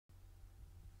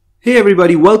Hey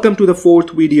everybody, welcome to the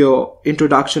fourth video,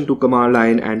 Introduction to Command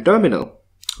Line and Terminal.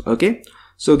 Okay,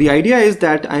 so the idea is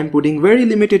that I'm putting very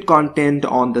limited content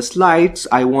on the slides.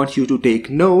 I want you to take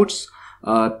notes,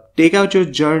 take out your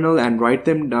journal and write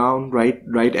them down,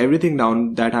 write everything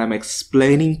down that I'm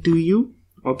explaining to you.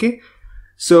 Okay,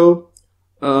 so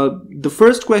the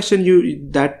first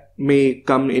question that may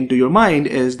come into your mind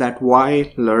is that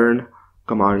why learn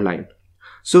command line?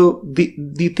 So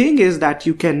the thing is that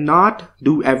you cannot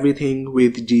do everything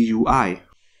with GUI.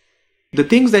 The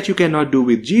things that you cannot do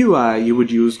with GUI, you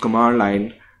would use command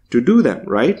line to do them,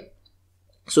 right?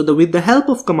 So with the help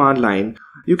of command line,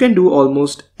 you can do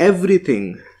almost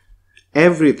everything,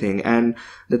 and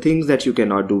the things that you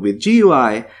cannot do with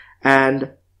GUI.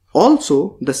 And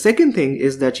also the second thing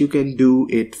is that you can do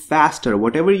it faster.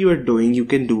 Whatever you are doing, you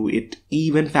can do it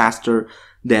even faster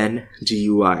than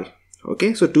GUI.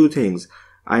 Okay, so two things.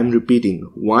 I'm repeating.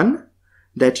 One,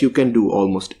 that you can do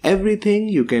almost everything.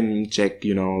 You can check,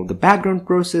 the background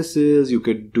processes. You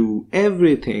could do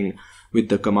everything with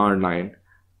the command line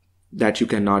that you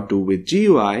cannot do with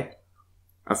GUI,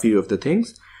 a few of the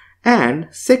things. And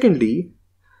secondly,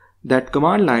 that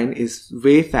command line is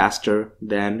way faster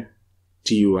than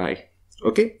GUI.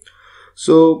 Okay,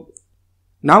 so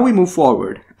now we move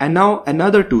forward. And now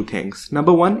another two things.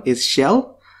 Number one is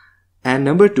shell and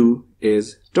number two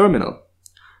is terminal.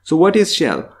 So what is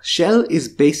shell? Shell is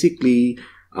basically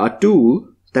a tool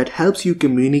that helps you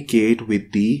communicate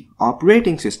with the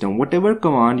operating system. Whatever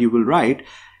command you will write,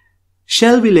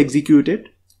 shell will execute it,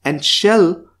 and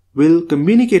shell will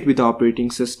communicate with the operating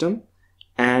system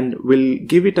and will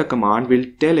give it a command, will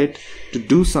tell it to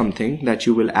do something that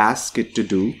you will ask it to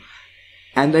do,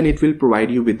 and then it will provide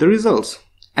you with the results.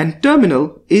 And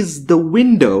terminal is the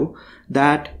window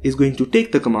that is going to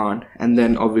take the command, and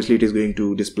then obviously it is going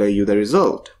to display you the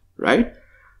result, right?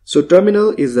 So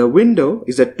terminal is a window,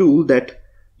 is a tool that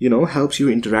helps you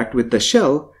interact with the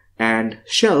shell, and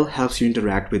shell helps you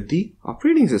interact with the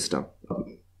operating system.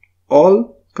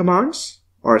 All commands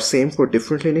are same for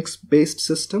different Linux based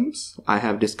systems. I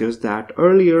have discussed that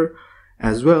earlier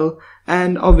as well.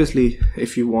 And obviously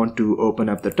if you want to open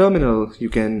up the terminal, you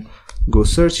can go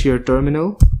search here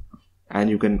terminal and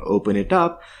you can open it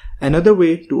up. Another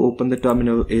way to open the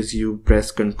terminal is you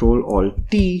press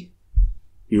Ctrl-Alt-T,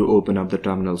 you open up the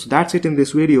terminal. So that's it in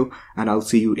this video, and I'll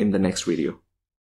see you in the next video.